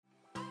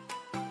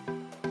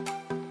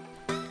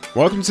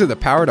Welcome to the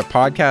Power to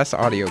Podcast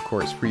audio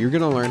course, where you're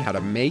going to learn how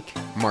to make,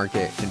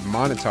 market, and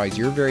monetize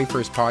your very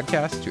first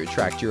podcast to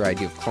attract your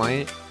ideal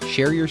client,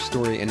 share your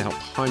story, and help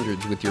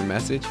hundreds with your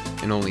message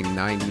in only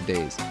 90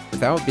 days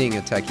without being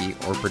a techie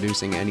or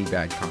producing any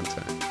bad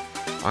content.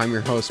 I'm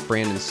your host,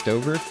 Brandon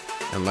Stover,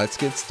 and let's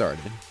get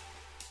started.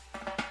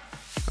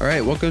 All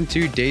right, welcome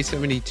to day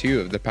 72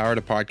 of the Power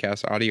to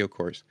Podcast audio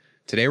course.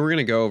 Today, we're going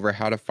to go over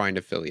how to find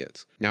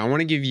affiliates. Now, I want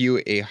to give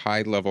you a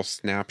high-level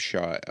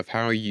snapshot of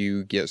how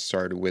you get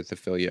started with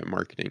affiliate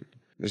marketing.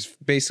 There's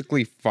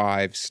basically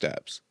 5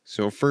 steps.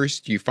 So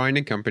first, you find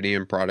a company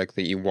and product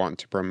that you want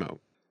to promote.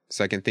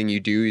 Second thing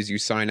you do is you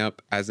sign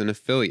up as an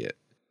affiliate.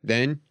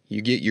 Then,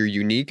 you get your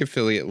unique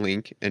affiliate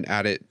link and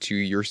add it to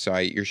your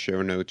site, your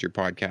show notes, your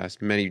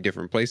podcast, many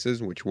different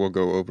places, which we'll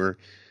go over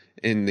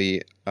in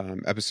the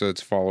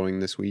episodes following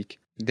this week.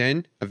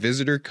 Then a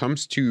visitor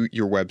comes to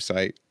your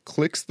website,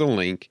 clicks the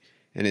link,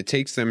 and it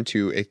takes them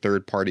to a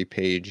third-party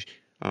page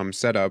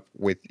set up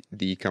with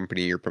the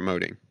company you're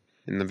promoting.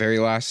 In the very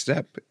last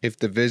step, if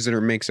the visitor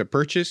makes a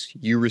purchase,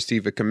 you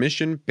receive a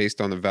commission based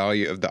on the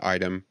value of the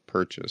item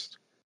purchased.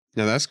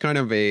 Now that's kind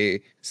of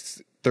a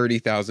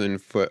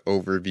 30,000-foot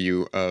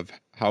overview of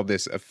how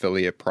this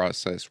affiliate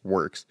process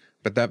works.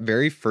 But that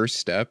very first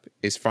step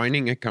is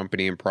finding a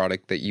company and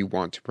product that you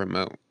want to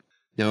promote.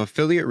 Now,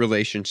 affiliate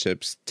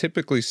relationships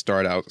typically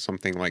start out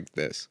something like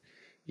this.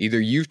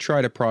 Either you've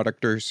tried a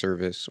product or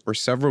service, or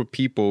several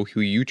people who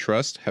you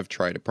trust have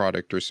tried a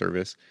product or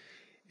service,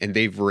 and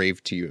they've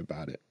raved to you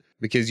about it.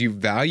 Because you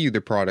value the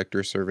product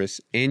or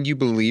service and you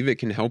believe it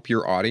can help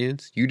your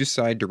audience, you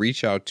decide to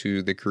reach out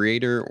to the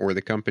creator or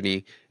the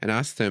company and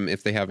ask them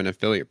if they have an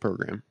affiliate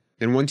program.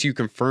 Then once you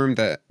confirm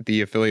that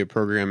the affiliate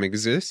program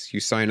exists, you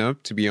sign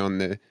up to be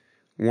on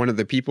one of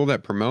the people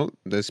that promote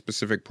the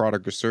specific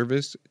product or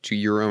service to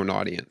your own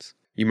audience.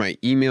 You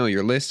might email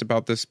your list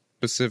about this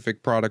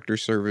specific product or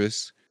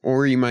service,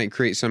 or you might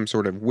create some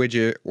sort of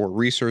widget or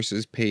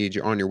resources page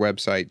on your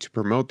website to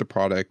promote the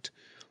product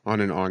on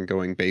an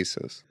ongoing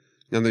basis.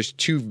 Now, there's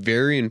 2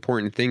 very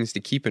important things to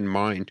keep in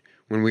mind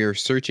when we are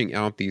searching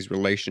out these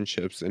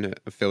relationships and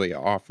affiliate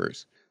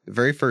offers. The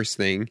very first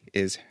thing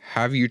is,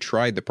 have you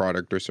tried the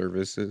product or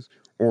services,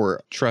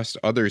 or trust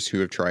others who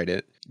have tried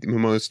it? The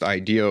most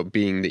ideal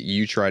being that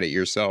you tried it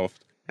yourself.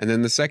 And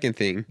then the second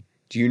thing,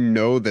 do you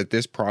know that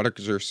this product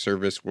or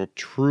service will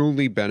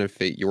truly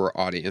benefit your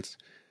audience?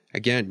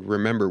 Again,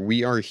 remember,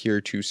 we are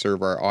here to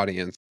serve our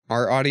audience.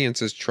 Our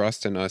audience's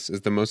trust in us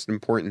is the most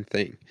important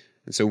thing.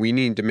 And so we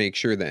need to make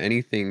sure that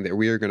anything that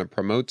we are going to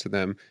promote to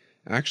them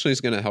actually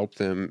is going to help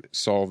them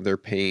solve their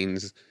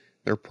pains,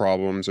 their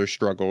problems, or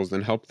struggles,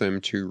 and help them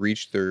to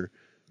reach their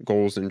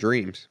goals and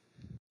dreams.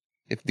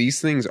 If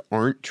these things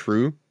aren't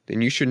true,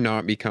 then you should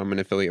not become an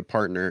affiliate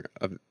partner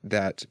of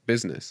that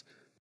business.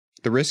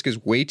 The risk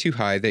is way too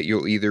high that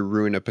you'll either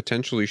ruin a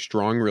potentially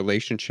strong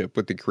relationship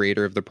with the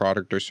creator of the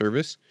product or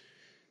service,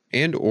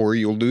 or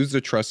you'll lose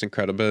the trust and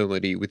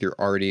credibility with your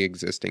already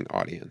existing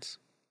audience.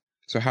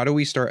 So how do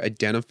we start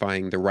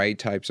identifying the right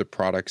types of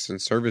products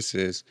and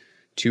services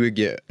to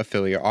get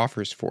affiliate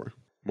offers for?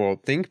 Well,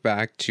 think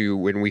back to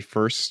when we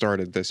first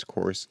started this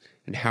course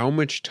and how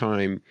much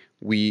time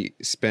we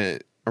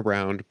spent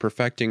around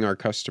perfecting our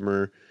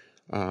customer,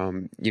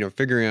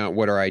 figuring out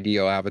what our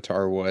ideal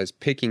avatar was,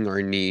 picking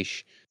our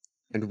niche,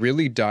 and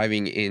really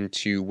diving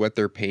into what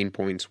their pain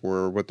points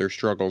were, what their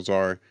struggles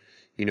are,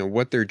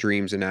 what their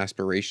dreams and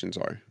aspirations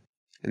are.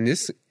 And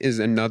this is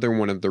another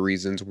one of the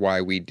reasons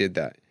why we did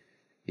that.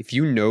 If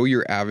you know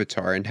your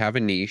avatar and have a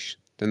niche,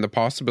 then the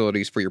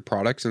possibilities for your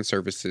products and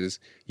services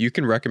you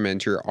can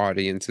recommend to your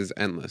audience is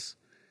endless.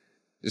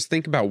 Just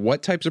think about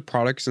what types of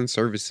products and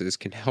services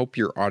can help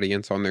your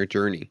audience on their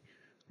journey.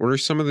 What are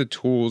some of the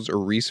tools or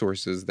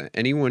resources that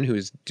anyone who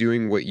is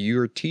doing what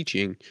you're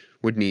teaching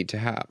would need to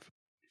have?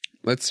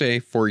 Let's say,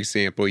 for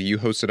example, you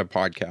hosted a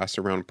podcast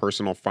around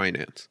personal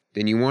finance.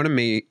 Then you want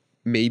to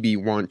maybe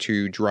want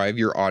to drive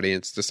your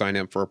audience to sign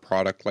up for a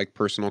product like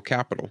Personal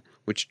Capital,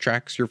 which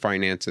tracks your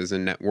finances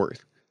and net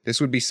worth. This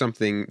would be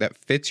something that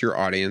fits your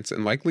audience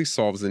and likely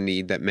solves the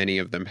need that many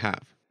of them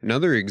have.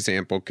 Another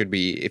example could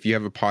be if you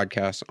have a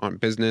podcast on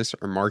business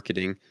or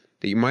marketing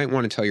that you might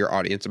want to tell your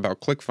audience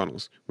about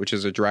ClickFunnels, which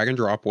is a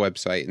drag-and-drop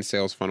website and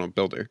sales funnel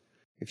builder.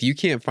 If you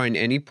can't find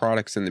any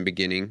products in the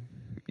beginning,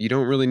 you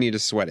don't really need to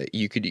sweat it.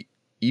 You could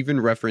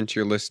even reference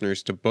your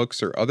listeners to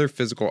books or other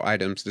physical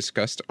items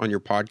discussed on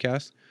your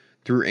podcast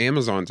through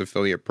Amazon's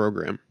affiliate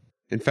program.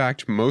 In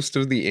fact, most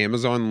of the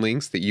Amazon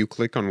links that you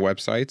click on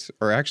websites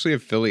are actually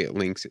affiliate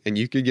links, and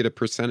you could get a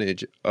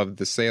percentage of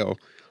the sale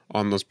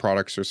on those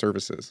products or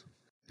services.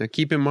 Now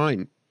keep in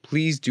mind,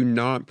 please do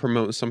not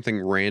promote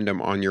something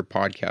random on your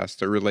podcast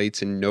that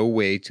relates in no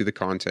way to the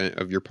content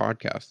of your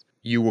podcast.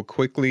 You will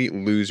quickly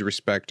lose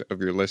respect of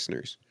your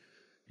listeners.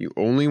 You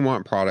only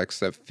want products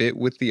that fit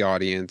with the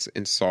audience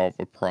and solve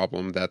a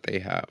problem that they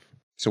have.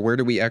 So where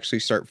do we actually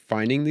start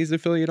finding these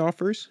affiliate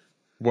offers?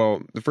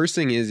 Well, the first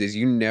thing is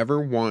you never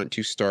want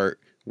to start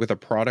with a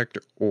product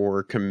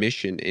or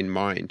commission in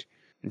mind.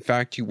 In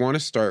fact, you want to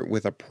start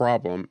with a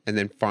problem and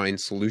then find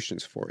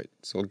solutions for it.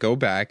 So go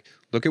back,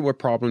 Look at what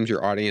problems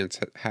your audience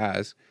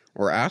has,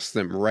 or ask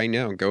them right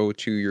now. Go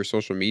to your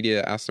social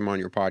media, ask them on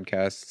your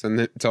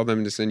podcast, tell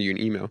them to send you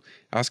an email.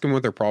 Ask them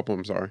what their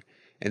problems are,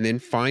 and then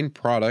find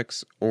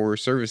products or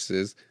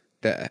services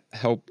that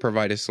help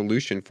provide a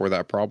solution for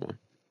that problem.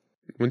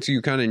 Once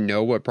you kind of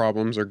know what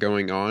problems are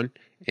going on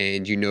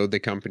and you know the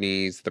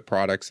companies, the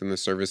products, and the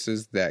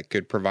services that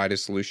could provide a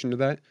solution to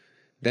that,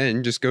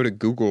 then just go to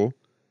Google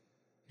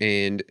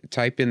and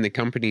type in the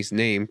company's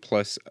name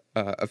plus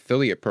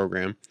affiliate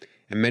program.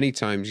 And many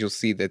times you'll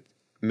see that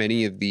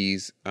many of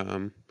these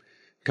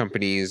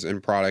companies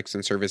and products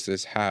and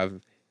services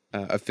have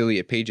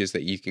affiliate pages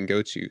that you can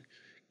go to.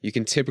 You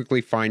can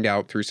typically find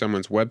out through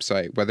someone's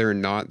website whether or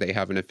not they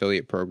have an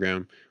affiliate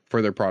program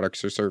for their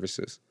products or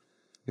services.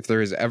 If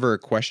there is ever a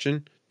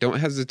question, don't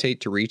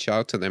hesitate to reach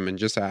out to them and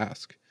just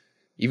ask.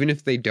 Even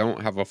if they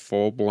don't have a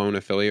full-blown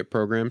affiliate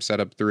program set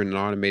up through an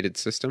automated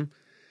system,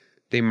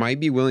 they might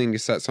be willing to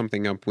set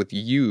something up with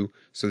you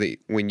so that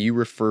when you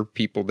refer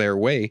people their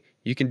way,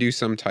 you can do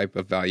some type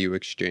of value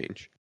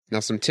exchange. Now,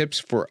 some tips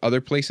for other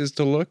places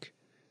to look.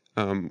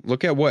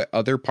 Look at what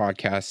other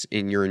podcasts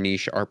in your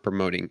niche are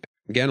promoting.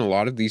 Again, a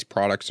lot of these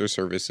products or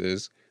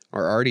services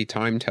are already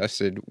time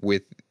tested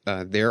with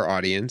their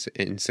audience.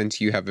 And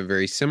since you have a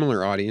very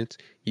similar audience,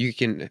 you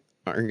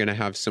are going to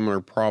have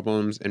similar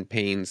problems and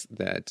pains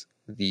that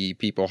the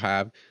people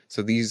have.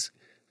 So these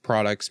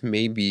products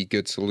may be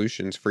good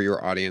solutions for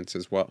your audience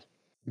as well.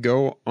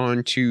 Go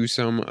on to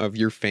some of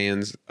your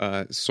fans'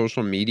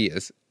 social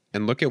medias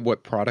and look at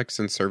what products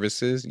and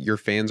services your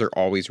fans are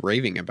always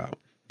raving about.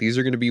 These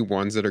are going to be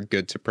ones that are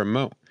good to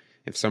promote.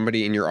 If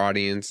somebody in your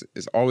audience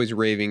is always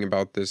raving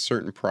about this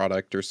certain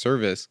product or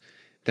service,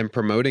 then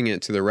promoting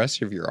it to the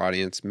rest of your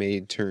audience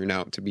may turn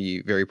out to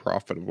be very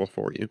profitable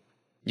for you.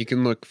 You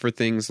can look for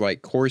things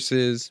like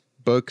courses,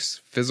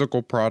 books,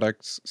 physical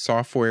products,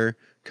 software,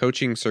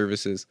 coaching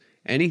services,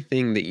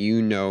 anything that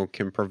you know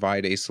can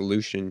provide a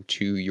solution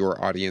to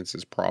your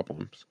audience's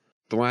problems.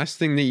 The last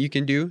thing that you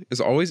can do is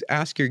always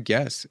ask your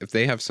guests if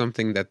they have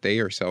something that they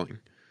are selling.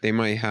 They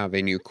might have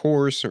a new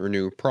course or a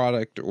new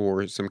product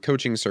or some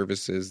coaching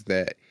services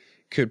that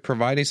could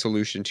provide a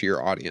solution to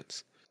your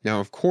audience. Now,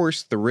 of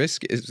course, the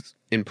risk is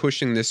in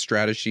pushing this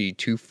strategy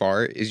too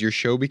far is your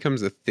show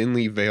becomes a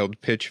thinly veiled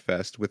pitch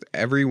fest with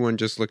everyone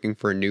just looking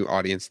for a new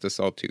audience to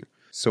sell to.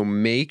 So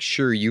make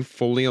sure you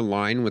fully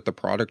align with the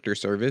product or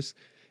service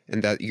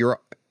and that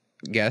your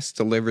guest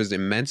delivers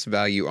immense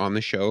value on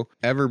the show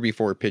ever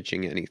before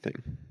pitching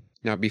anything.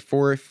 Now,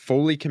 before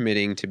fully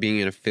committing to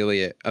being an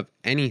affiliate of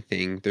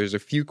anything, there's a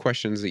few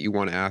questions that you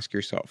want to ask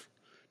yourself.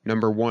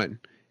 Number one,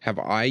 have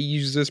I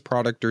used this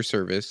product or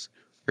service,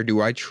 or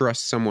do I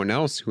trust someone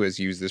else who has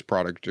used this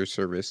product or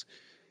service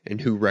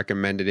and who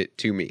recommended it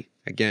to me?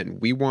 Again,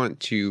 we want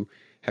to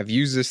have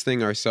used this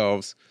thing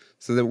ourselves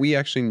so that we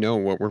actually know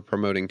what we're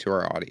promoting to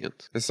our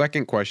audience. The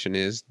second question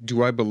is,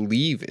 do I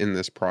believe in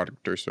this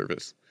product or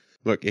service?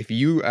 Look, if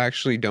you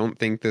actually don't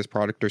think this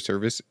product or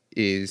service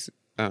is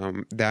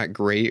that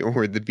great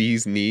or the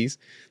bee's knees,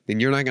 then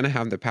you're not going to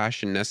have the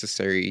passion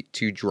necessary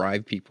to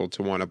drive people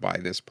to want to buy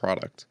this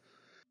product.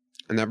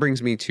 And that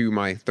brings me to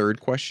my third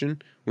question,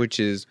 which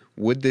is,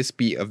 would this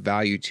be of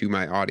value to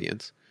my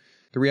audience?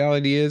 The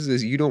reality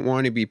is you don't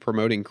want to be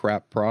promoting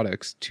crap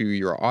products to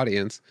your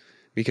audience,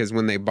 because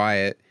when they buy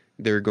it,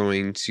 they're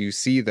going to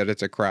see that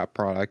it's a crap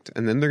product,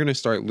 and then they're going to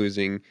start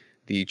losing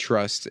the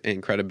trust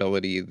and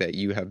credibility that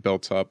you have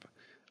built up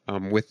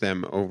with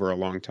them over a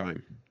long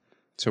time.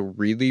 So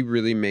really,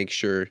 really make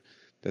sure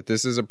that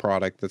this is a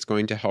product that's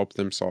going to help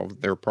them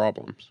solve their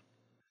problems.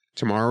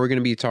 Tomorrow, we're going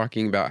to be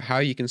talking about how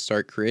you can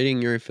start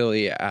creating your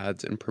affiliate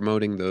ads and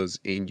promoting those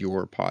in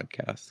your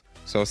podcast.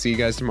 So I'll see you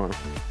guys tomorrow.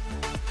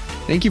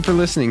 Thank you for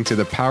listening to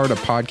the Power to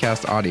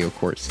Podcast audio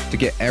course. To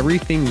get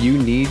everything you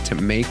need to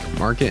make,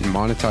 market, and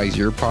monetize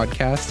your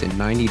podcast in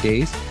 90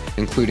 days,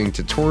 including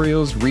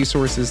tutorials,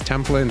 resources,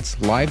 templates,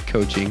 live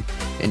coaching,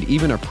 and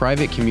even a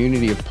private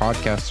community of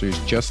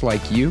podcasters just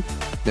like you,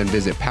 then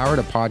visit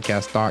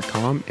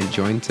powertopodcast.com and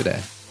join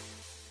today.